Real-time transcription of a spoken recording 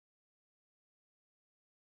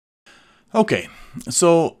Okay,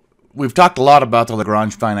 so we've talked a lot about the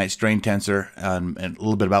Lagrange finite strain tensor and a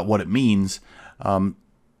little bit about what it means. I'm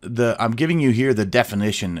giving you here the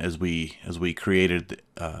definition as we created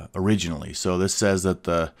originally. So this says that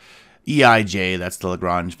the EIJ, that's the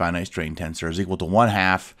Lagrange finite strain tensor, is equal to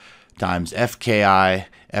 1/2 times FKI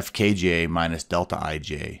FKJ minus delta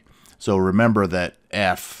IJ. So remember that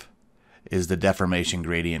F is the deformation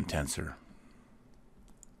gradient tensor.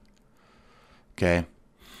 Okay.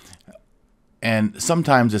 And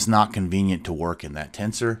sometimes it's not convenient to work in that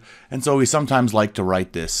tensor, and so we sometimes like to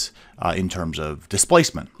write this in terms of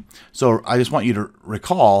displacement. So I just want you to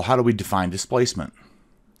recall, how do we define displacement?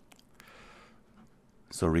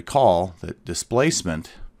 So recall that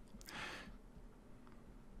displacement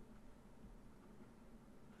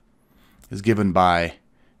is given by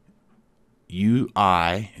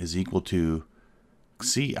UI is equal to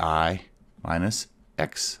CI minus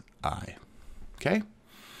XI. Okay?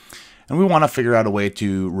 And we want to figure out a way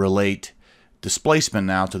to relate displacement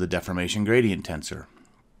now to the deformation gradient tensor.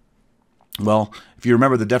 Well, if you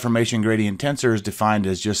remember, the deformation gradient tensor is defined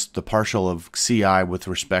as just the partial of CI with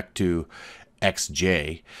respect to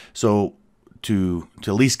XJ. So to at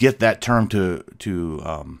least get that term to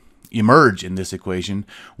emerge in this equation,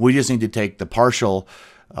 we just need to take the partial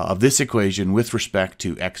of this equation with respect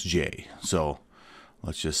to XJ. So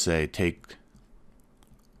let's just say take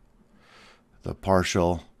the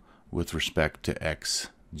partial with respect to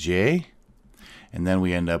xj, and then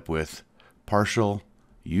we end up with partial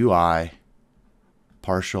ui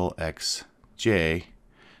partial xj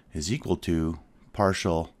is equal to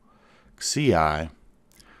partial ci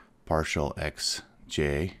partial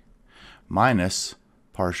xj minus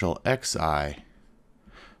partial xi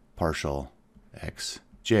partial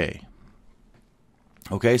xj.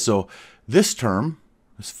 Okay, so this term,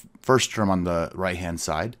 this first term on the right-hand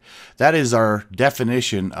side, that is our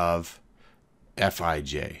definition of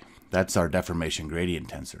Fij. That's our deformation gradient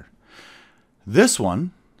tensor. This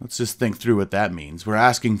one, let's just think through what that means. We're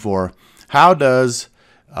asking for how does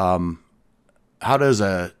a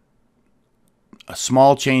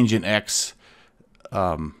small change in x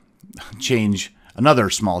change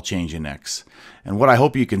another small change in x? And what I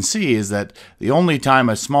hope you can see is that the only time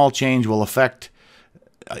a small change will affect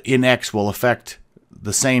in x will affect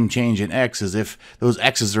the same change in x is if those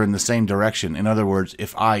x's are in the same direction. In other words,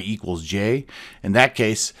 if I equals j, in that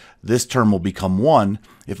case, this term will become 1.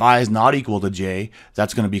 If I is not equal to j,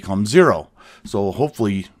 that's going to become 0. So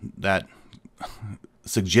hopefully that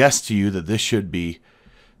suggests to you that this should be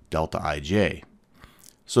delta ij.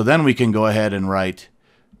 So then we can go ahead and write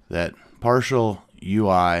that partial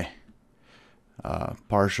ui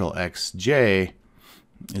partial xj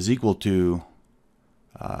is equal to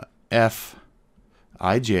f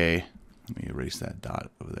ij, let me erase that dot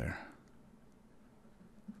over there,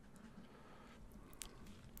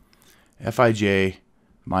 fij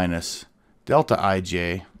minus delta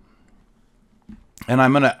ij, and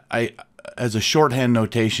I'm gonna, as a shorthand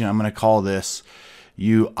notation, I'm gonna call this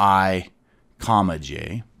ui comma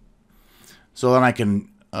j. So then I can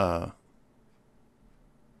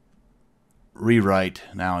rewrite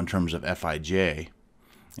now in terms of fij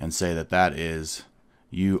and say that that is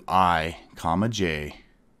ui comma j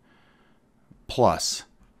plus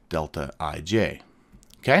delta ij.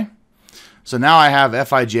 Okay? So now I have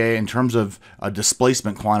Fij in terms of a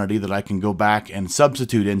displacement quantity that I can go back and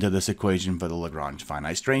substitute into this equation for the Lagrange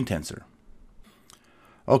finite strain tensor.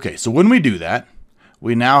 Okay, so when we do that,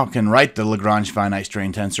 we now can write the Lagrange finite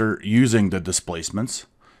strain tensor using the displacements.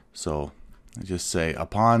 So I just say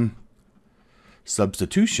upon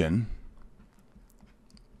substitution,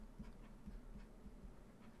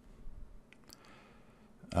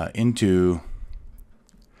 into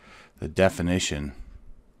the definition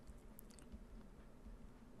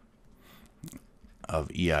of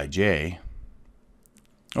EIJ.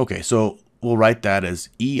 Okay, so we'll write that as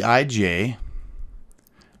EIJ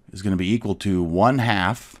is going to be equal to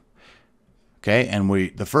 1/2. Okay, and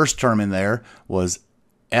the first term in there was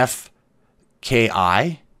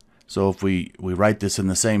FKI. So if we write this in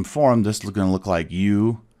the same form, this is going to look like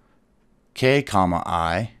UK comma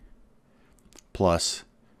I plus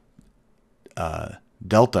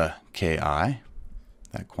delta ki,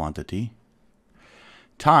 that quantity,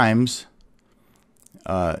 times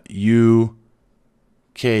ukj,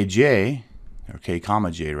 or k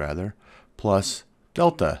comma j rather, plus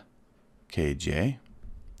delta kj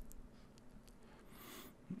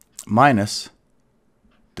minus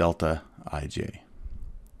delta ij.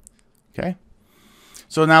 Okay,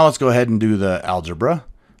 so now let's go ahead and do the algebra.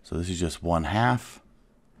 So this is just 1/2,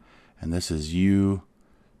 and this is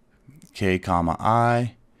uk comma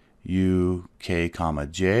I, uk comma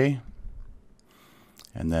j.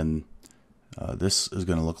 And then this is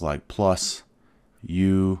going to look like plus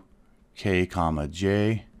uk comma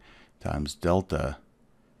j times delta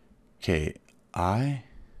ki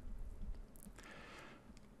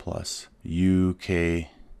plus uk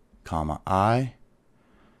comma I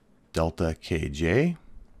delta kj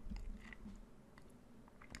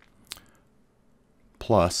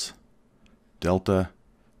plus delta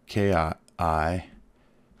ki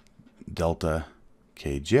delta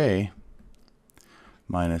kj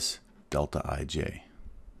minus delta ij.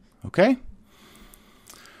 Okay?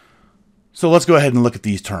 So let's go ahead and look at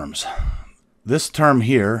these terms. This term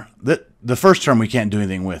here, the first term we can't do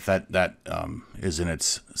anything with. That is in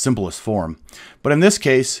its simplest form. But in this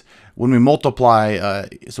case, when we multiply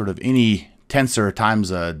sort of any tensor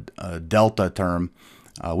times a delta term,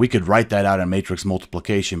 we could write that out in matrix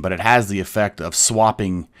multiplication, but it has the effect of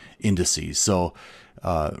swapping indices. So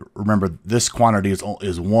remember, this quantity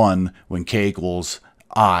is 1 when k equals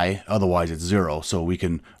I, otherwise it's 0. So we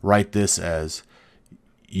can write this as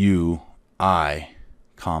u I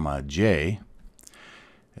comma j.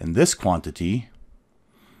 And this quantity,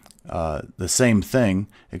 the same thing,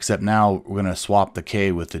 except now we're going to swap the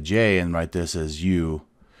k with the j and write this as u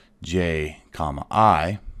j comma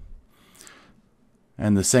I.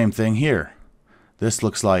 And the same thing here. This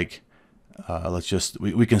looks like,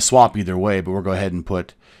 we can swap either way, but we'll go ahead and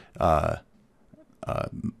put,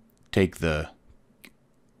 take the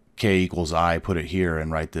k equals I, put it here,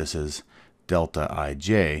 and write this as delta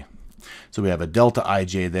ij. So we have a delta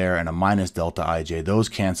ij there and a minus delta ij. Those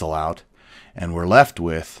cancel out, and we're left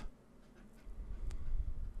with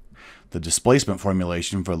the displacement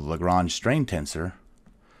formulation for the Lagrange strain tensor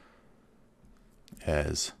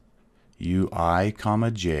as ui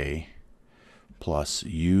comma j plus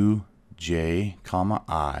uj comma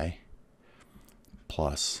I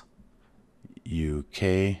plus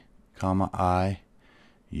uk comma I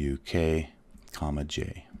uk comma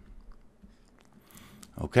j.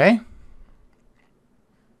 Okay?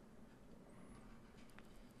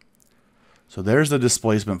 So there's the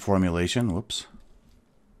displacement formulation. Whoops.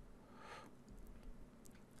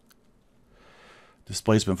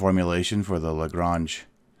 Displacement formulation for the Lagrange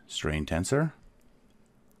strain tensor.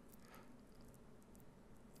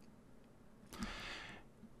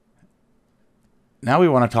 Now we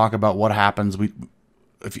want to talk about what happens.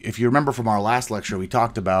 If you remember from our last lecture, we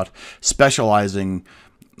talked about specializing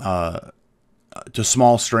to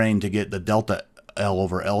small strain to get the delta L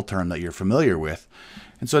over L term that you're familiar with.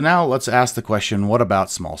 And so now let's ask the question, what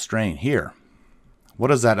about small strain here? What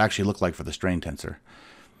does that actually look like for the strain tensor?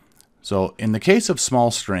 So in the case of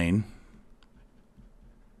small strain,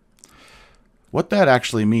 what that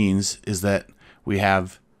actually means is that we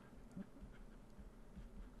have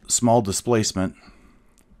small displacement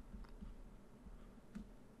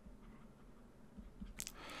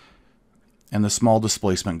and the small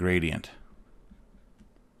displacement gradient.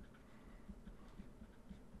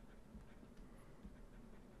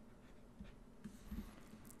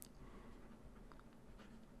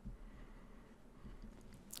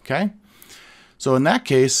 Okay, so in that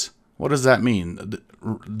case, what does that mean? The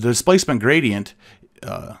displacement gradient,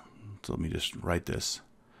 so let me just write this.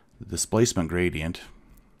 The displacement gradient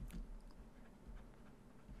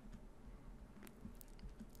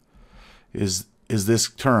is this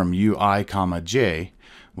term ui comma j,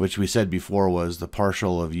 which we said before was the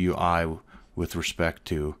partial of ui with respect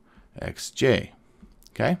to xj.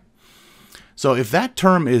 Okay, so if that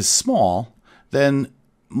term is small, then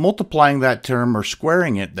multiplying that term or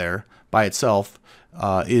squaring it there by itself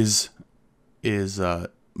is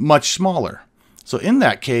much smaller. So in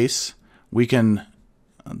that case, we can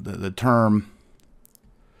the term,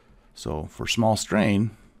 so for small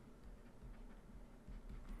strain,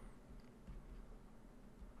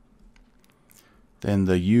 then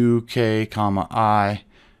the uk comma I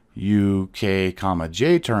uk comma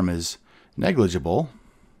j term is negligible.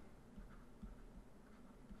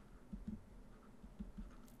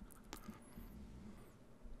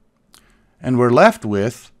 And we're left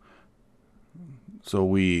with, so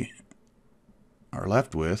we are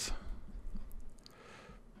left with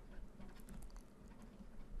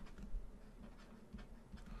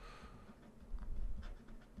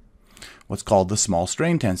what's called the small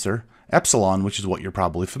strain tensor, epsilon, which is what you're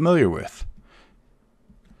probably familiar with.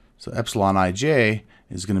 So epsilon ij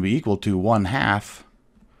is going to be equal to 1/2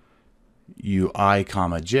 ui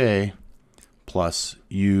comma j plus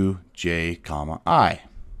uj comma I.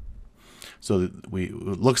 So it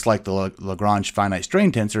looks like the Lagrange finite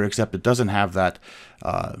strain tensor, except it doesn't have that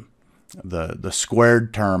the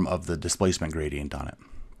squared term of the displacement gradient on it.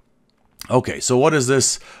 Okay, so what does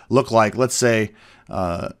this look like? Let's say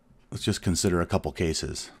let's just consider a couple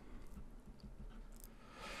cases.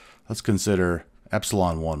 Let's consider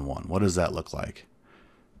epsilon 1, 1. What does that look like?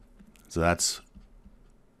 So that's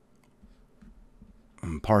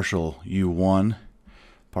partial u1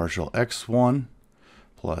 partial x1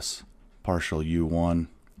 plus partial u1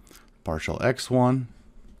 partial x1.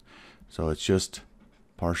 So it's just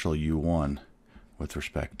partial u1 with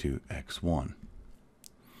respect to x1.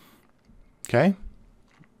 Okay?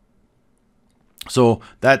 So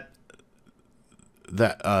that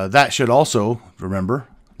should also, remember,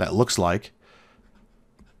 that looks like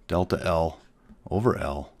delta L over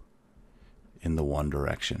L in the one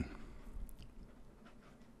direction.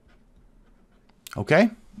 Okay?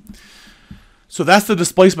 So that's the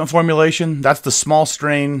displacement formulation. That's the small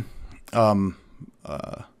strain, I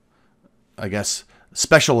guess,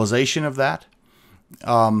 specialization of that.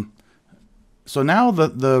 So now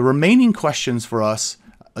the remaining questions for us,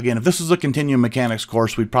 again, if this was a continuum mechanics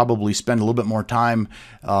course, we'd probably spend a little bit more time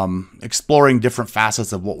exploring different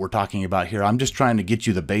facets of what we're talking about here. I'm just trying to get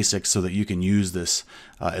you the basics so that you can use this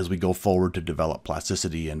as we go forward to develop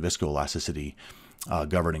plasticity and viscoelasticity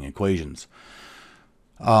governing equations.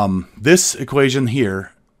 This equation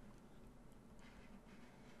here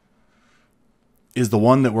is the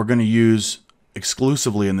one that we're going to use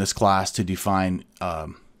exclusively in this class to define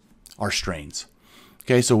our strains.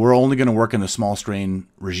 Okay, so we're only going to work in a small strain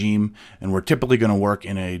regime, and we're typically going to work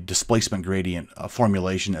in a displacement gradient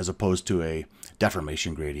formulation as opposed to a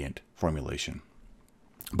deformation gradient formulation.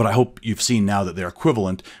 But I hope you've seen now that they're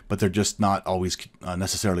equivalent, but they're just not always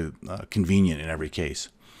necessarily convenient in every case.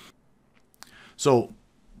 So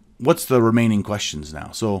what's the remaining questions now?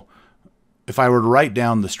 So if I were to write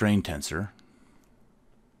down the strain tensor,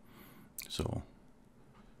 so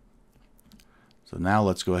now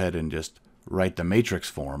let's go ahead and just write the matrix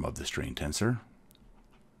form of the strain tensor.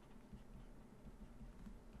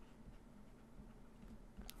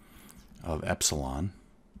 Of epsilon.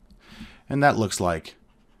 And that looks like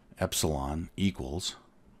epsilon equals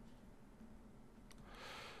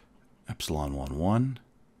epsilon 1, 1,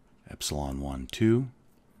 epsilon 1, 2,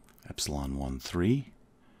 epsilon 1, 3,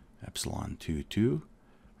 epsilon 2, 2,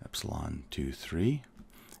 epsilon 2, 3,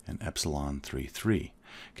 and epsilon 3, 3.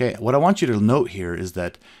 Okay, what I want you to note here is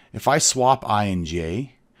that if I swap I and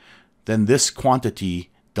j, then this quantity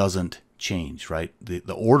doesn't change, right? The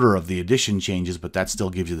order of the addition changes, but that still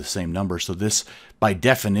gives you the same number. So this, by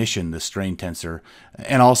definition, the strain tensor,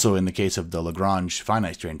 and also in the case of the Lagrange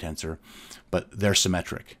finite strain tensor, but they're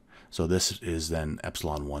symmetric. So this is then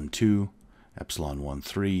epsilon 1, 2, epsilon 1,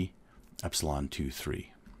 3, epsilon 2,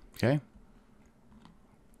 3. Okay?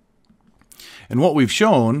 And what we've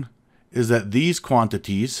shown is that these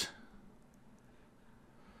quantities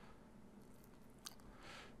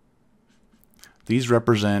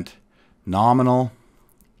represent nominal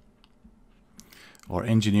or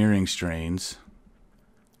engineering strains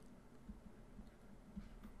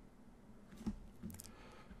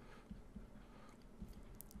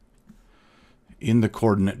in the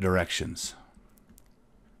coordinate directions.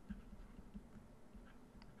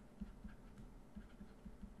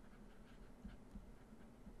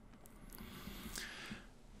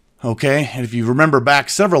 Okay, and if you remember back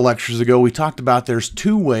several lectures ago, we talked about there's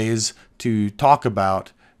two ways to talk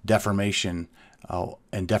about deformation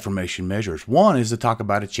and deformation measures. One is to talk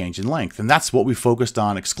about a change in length, and that's what we focused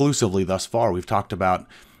on exclusively thus far. We've talked about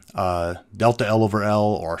delta L over L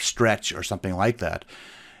or stretch or something like that.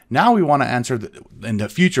 Now we want to answer, in the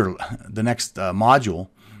future, the next module,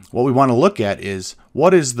 what we want to look at is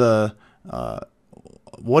what is the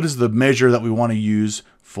measure that we want to use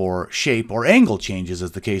for shape or angle changes,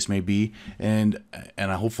 as the case may be, and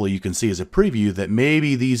hopefully you can see as a preview that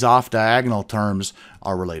maybe these off-diagonal terms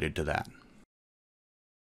are related to that.